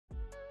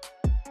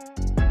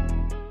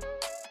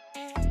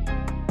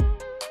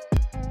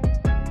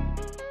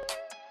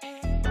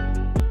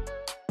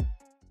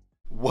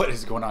What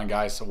is going on,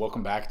 guys? So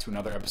welcome back to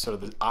another episode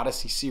of the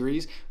Odyssey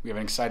series. We have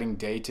an exciting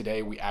day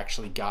today. We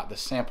actually got the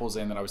samples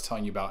in that I was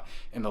telling you about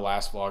in the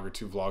last vlog or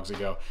two vlogs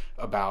ago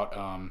about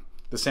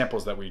the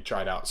samples that we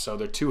tried out. So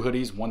they're two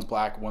hoodies, one's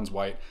black, one's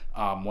white,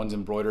 one's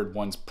embroidered,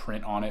 one's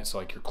print on it. So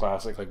like your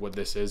classic, like what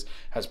this is,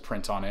 has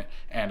print on it.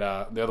 And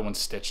the other one's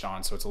stitched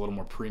on, so it's a little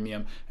more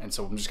premium. And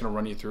so I'm just gonna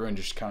run you through and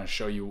just kind of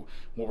show you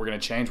what we're gonna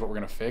change, what we're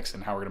gonna fix,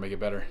 and how we're gonna make it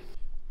better.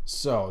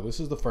 So this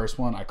is the first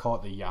one. I call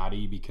it the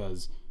Yachty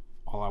because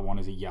all I want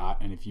is a yacht,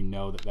 and if you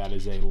know that that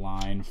is a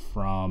line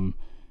from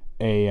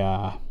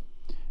a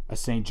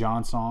St.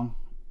 John song,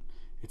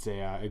 it's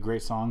a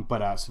great song.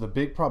 But so the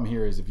big problem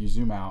here is if you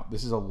zoom out,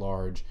 this is a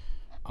large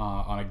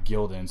on a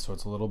Gildan, so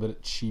it's a little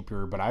bit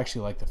cheaper, but I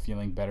actually like the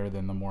feeling better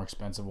than the more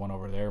expensive one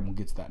over there, and we'll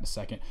get to that in a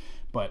second.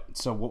 But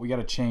so what we got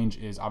to change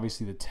is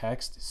obviously the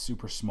text is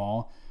super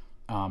small.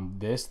 The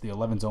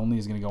 11s only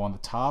is going to go on the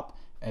top,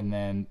 and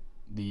then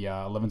the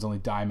 11s only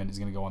diamond is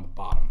going to go on the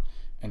bottom.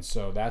 And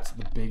so that's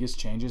the biggest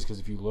changes, because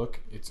if you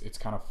look, it's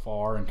kind of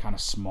far and kind of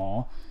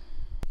small.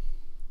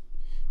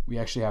 We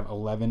actually have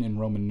 11 in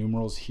Roman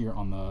numerals here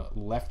on the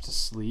left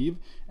sleeve,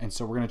 and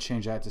so we're going to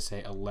change that to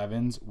say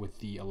 11s with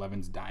the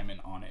 11s diamond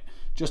on it,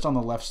 just on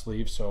the left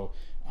sleeve. So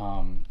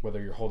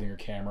whether you're holding your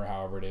camera,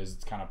 however it is,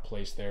 it's kind of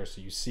placed there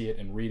so you see it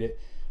and read it.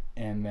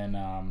 And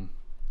then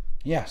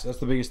yeah, so that's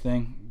the biggest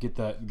thing. Get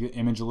the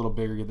image a little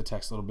bigger, get the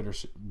text a little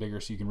bit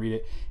bigger so you can read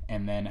it,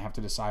 and then have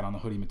to decide on the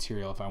hoodie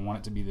material if I want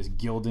it to be this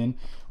Gildan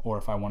or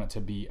if I want it to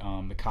be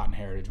the Cotton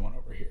Heritage one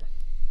over here.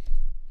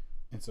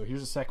 And so here's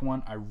the second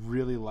one. I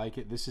really like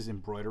it. This is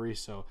embroidery,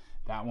 so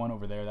that one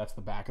over there, that's the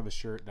back of the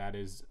shirt. That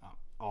is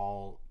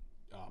all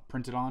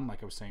printed on,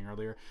 like I was saying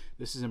earlier.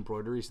 This is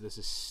embroidery, so this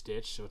is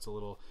stitched, so it's a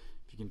little,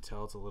 if you can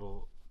tell, it's a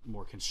little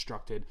more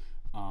constructed.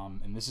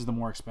 And this is the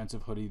more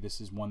expensive hoodie.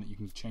 This is one that you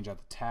can change out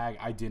the tag.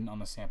 I didn't on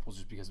the samples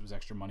just because it was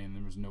extra money and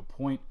there was no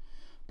point.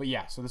 But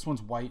yeah, so this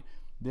one's white.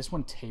 This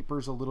one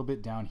tapers a little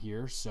bit down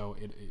here, so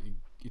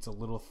it's a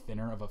little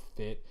thinner of a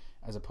fit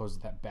as opposed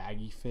to that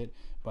baggy fit.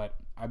 But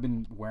I've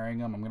been wearing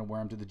them. I'm going to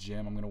wear them to the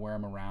gym. I'm going to wear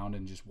them around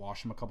and just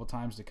wash them a couple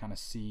times to kind of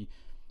see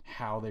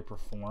how they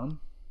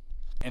perform.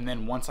 And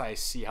then once I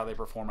see how they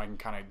perform, I can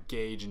kind of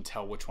gauge and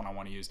tell which one I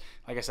want to use.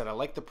 Like I said, I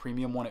like the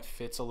premium one. It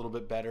fits a little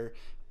bit better.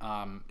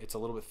 It's a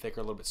little bit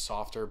thicker, a little bit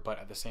softer, but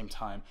at the same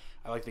time,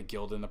 I like the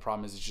Gildan. The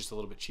problem is it's just a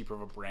little bit cheaper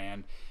of a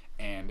brand,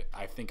 and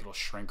I think it'll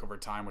shrink over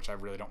time, which I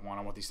really don't want.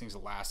 I want these things to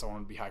last. I want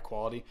them to be high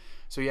quality.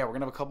 So yeah, we're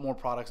gonna have a couple more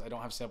products. I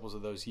don't have samples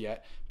of those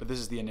yet, but this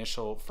is the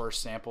initial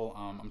first sample.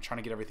 I'm trying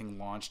to get everything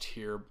launched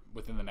here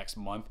within the next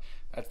month.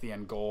 That's the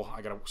end goal.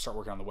 I gotta start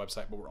working on the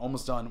website, but we're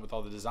almost done with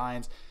all the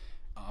designs.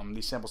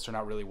 These samples turned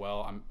out really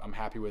well. I'm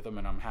happy with them,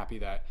 and I'm happy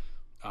that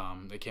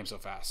they came so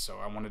fast. So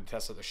I wanted to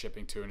test out the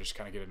shipping too and just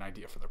kind of get an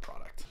idea for their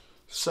product.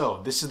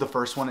 So this is the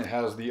first one. It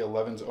has the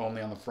 11s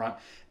only on the front,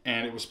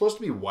 and it was supposed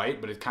to be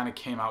white, but it kind of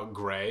came out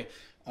gray.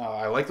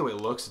 I like the way it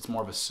looks. It's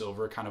more of a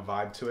silver kind of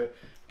vibe to it.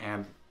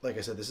 And like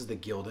I said, this is the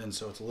Gildan,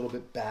 so it's a little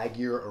bit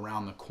baggier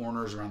around the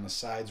corners, around the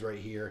sides right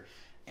here.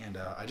 And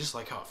I just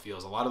like how it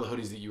feels. A lot of the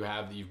hoodies that you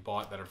have that you've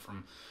bought that are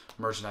from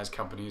merchandise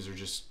companies or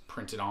just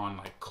printed on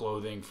like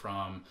clothing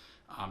from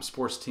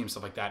sports teams,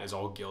 stuff like that, is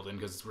all Gildan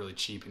because it's really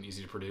cheap and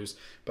easy to produce.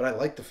 But I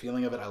like the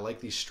feeling of it. I like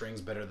these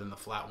strings better than the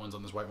flat ones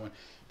on this white one.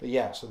 But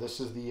yeah, so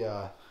this is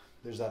the,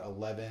 there's that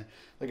 11.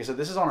 Like I said,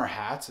 this is on our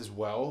hats as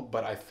well,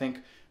 but I think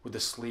with the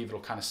sleeve,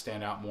 it'll kind of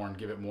stand out more and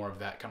give it more of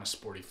that kind of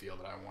sporty feel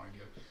that I want to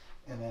give.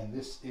 And then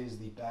this is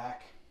the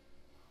back.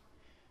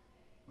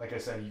 Like I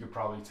said, you could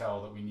probably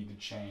tell that we need to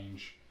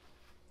change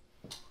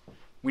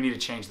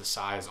the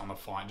size on the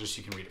font just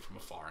so you can read it from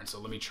afar. And so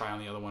let me try on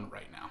the other one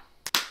right now.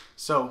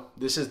 So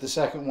this is the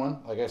second one.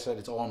 Like I said,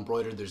 it's all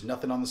embroidered. There's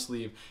nothing on the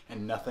sleeve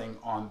and nothing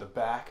on the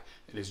back.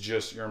 It is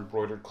just your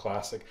embroidered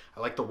classic.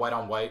 I like the white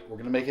on white. We're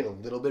gonna make it a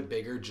little bit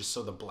bigger just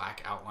so the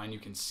black outline, you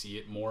can see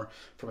it more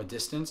from a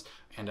distance,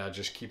 and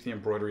just keep the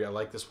embroidery. I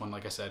like this one.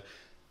 Like I said,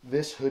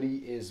 this hoodie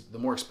is the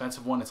more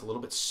expensive one. It's a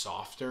little bit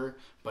softer,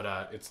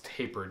 but it's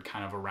tapered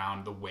kind of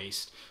around the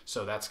waist.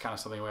 So that's kind of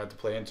something we have to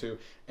play into.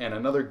 And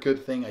another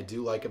good thing I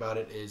do like about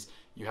it is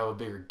you have a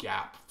bigger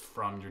gap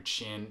from your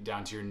chin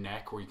down to your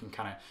neck where you can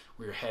kind of,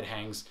 where your head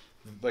hangs.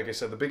 Like I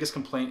said, the biggest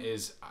complaint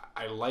is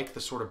I like the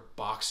sort of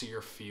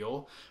boxier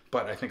feel,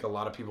 but I think a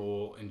lot of people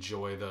will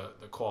enjoy the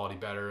quality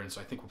better. And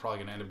so I think we're probably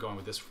gonna end up going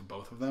with this for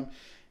both of them.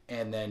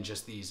 And then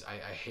just these, I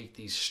hate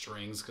these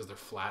strings because they're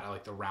flat. I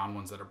like the round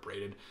ones that are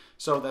braided.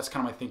 So that's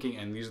kind of my thinking,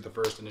 and these are the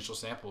first initial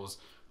samples.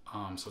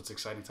 So it's an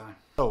exciting time.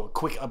 So a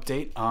quick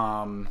update.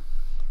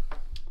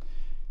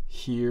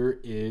 Here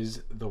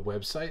is the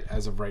website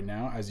as of right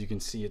now. As you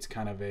can see, it's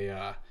kind of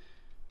a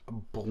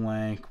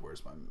blank,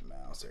 where's my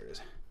mouse? There it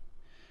is.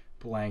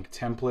 Blank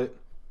template.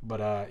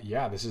 But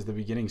yeah, this is the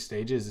beginning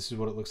stages. This is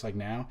what it looks like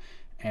now.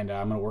 And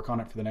I'm gonna work on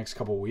it for the next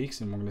couple of weeks,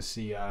 and we're gonna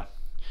see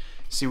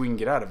what we can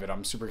get out of it.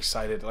 I'm super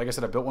excited. Like I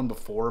said, I built one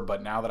before,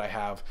 but now that I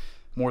have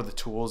more of the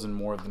tools and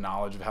more of the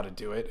knowledge of how to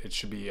do it, it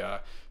should be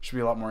a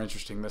lot more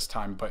interesting this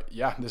time. But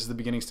yeah, this is the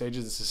beginning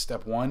stages. This is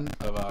step one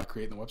of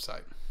creating the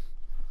website.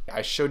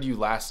 I showed you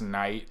last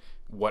night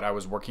what I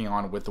was working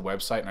on with the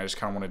website, and I just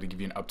kind of wanted to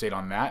give you an update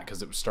on that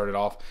because it started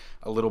off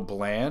a little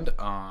bland.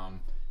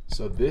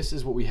 So this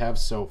is what we have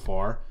so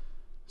far.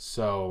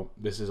 So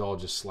this is all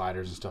just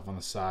sliders and stuff on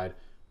the side.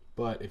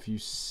 But if you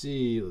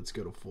see, let's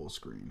go to full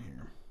screen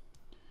here.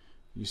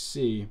 You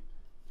see,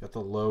 got the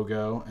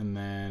logo, and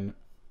then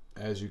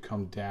as you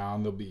come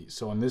down, there'll be,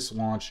 so in this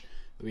launch,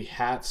 there'll be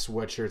hats,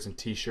 sweatshirts, and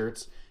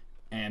t-shirts,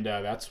 and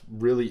that's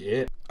really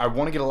it. I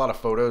want to get a lot of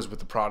photos with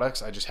the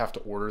products. I just have to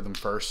order them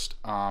first,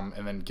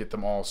 and then get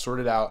them all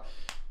sorted out,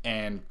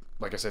 and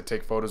like I said,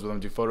 take photos with them,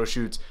 do photo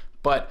shoots.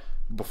 But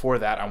before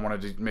that, I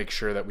wanted to make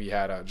sure that we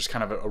had just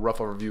kind of a rough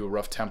overview, a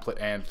rough template,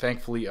 and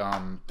thankfully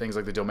things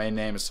like the domain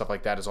name and stuff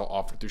like that is all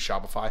offered through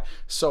Shopify,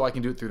 so I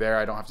can do it through there.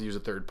 I don't have to use a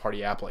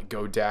third-party app like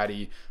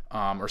GoDaddy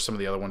or some of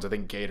the other ones. I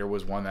think Gator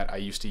was one that I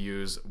used to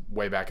use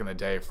way back in the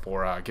day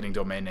for getting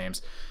domain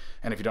names.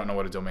 And if you don't know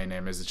what a domain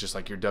name is, it's just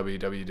like your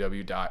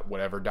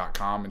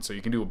www.whatever.com. And so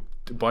you can do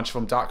a bunch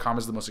of them. .com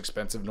is the most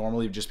expensive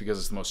normally just because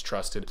it's the most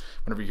trusted.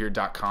 Whenever you hear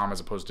 .com as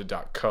opposed to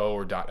 .co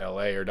or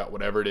 .la or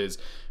 .whatever it is,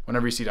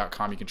 whenever you see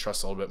 .com, you can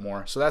trust a little bit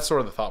more. So that's sort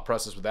of the thought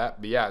process with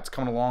that. But yeah, it's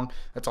coming along.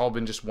 That's all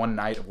been just one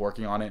night of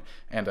working on it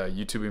and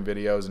YouTubing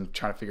videos and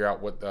trying to figure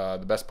out what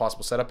the best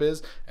possible setup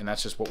is. And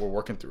that's just what we're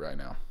working through right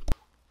now.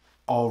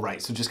 All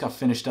right, so just got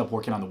finished up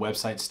working on the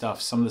website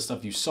stuff. Some of the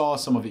stuff you saw,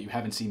 some of it you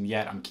haven't seen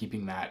yet. I'm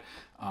keeping that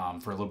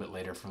for a little bit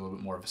later, for a little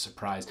bit more of a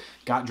surprise.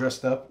 Got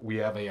dressed up. We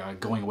have a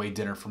going away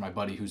dinner for my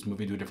buddy who's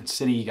moving to a different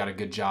city. He got a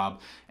good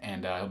job,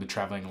 and he'll be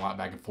traveling a lot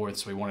back and forth,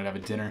 so we wanted to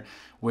have a dinner.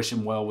 Wish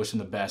him well, wish him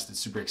the best. It's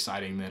super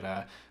exciting that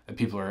that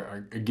people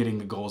are getting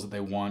the goals that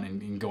they want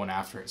and going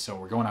after it. So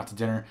we're going out to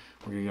dinner.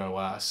 We're going to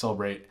go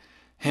celebrate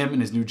him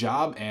and his new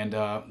job, and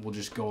we'll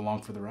just go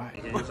along for the ride.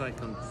 Here's like,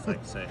 come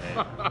like, say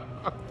hey.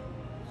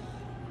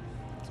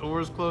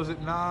 Doors close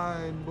at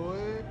 9,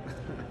 boy.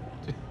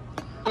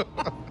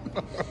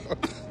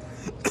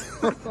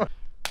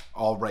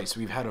 All right, so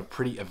we've had a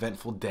pretty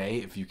eventful day.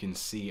 If you can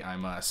see,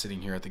 I'm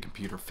sitting here at the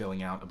computer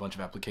filling out a bunch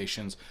of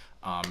applications.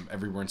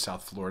 Everywhere in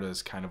South Florida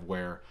is kind of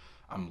where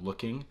I'm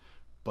looking,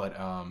 but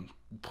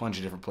bunch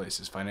of different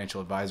places: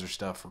 financial advisor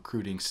stuff,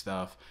 recruiting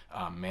stuff,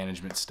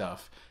 management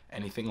stuff.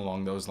 Anything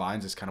along those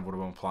lines is kind of what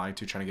I'm applying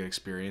to, trying to get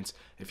experience.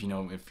 If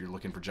you're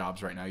looking for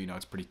jobs right now,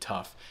 it's pretty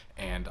tough.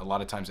 And a lot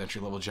of times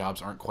entry-level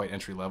jobs aren't quite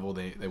entry-level.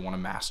 They want a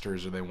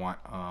master's, or they want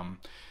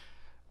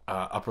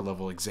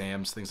upper-level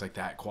exams, things like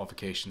that,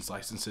 qualifications,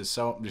 licenses.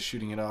 So I'm just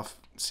shooting it off,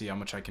 see how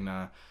much I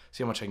can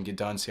get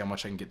done, see how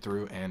much I can get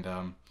through, and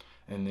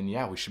then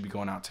yeah, we should be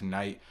going out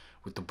tonight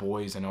with the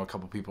boys. I know a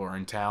couple people are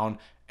in town,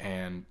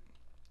 and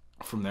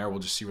from there we'll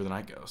just see where the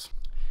night goes.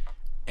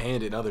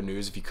 And in other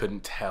news, if you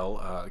couldn't tell,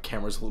 the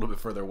camera's a little bit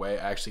further away.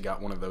 I actually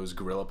got one of those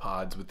Gorilla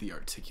Pods with the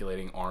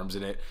articulating arms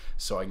in it,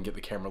 so I can get the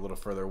camera a little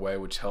further away,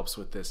 which helps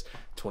with this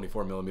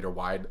 24mm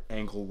wide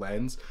angle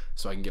lens,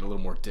 so I can get a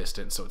little more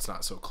distant, so it's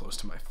not so close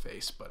to my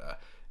face. But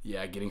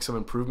yeah, getting some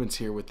improvements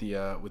here with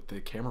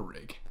the camera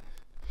rig.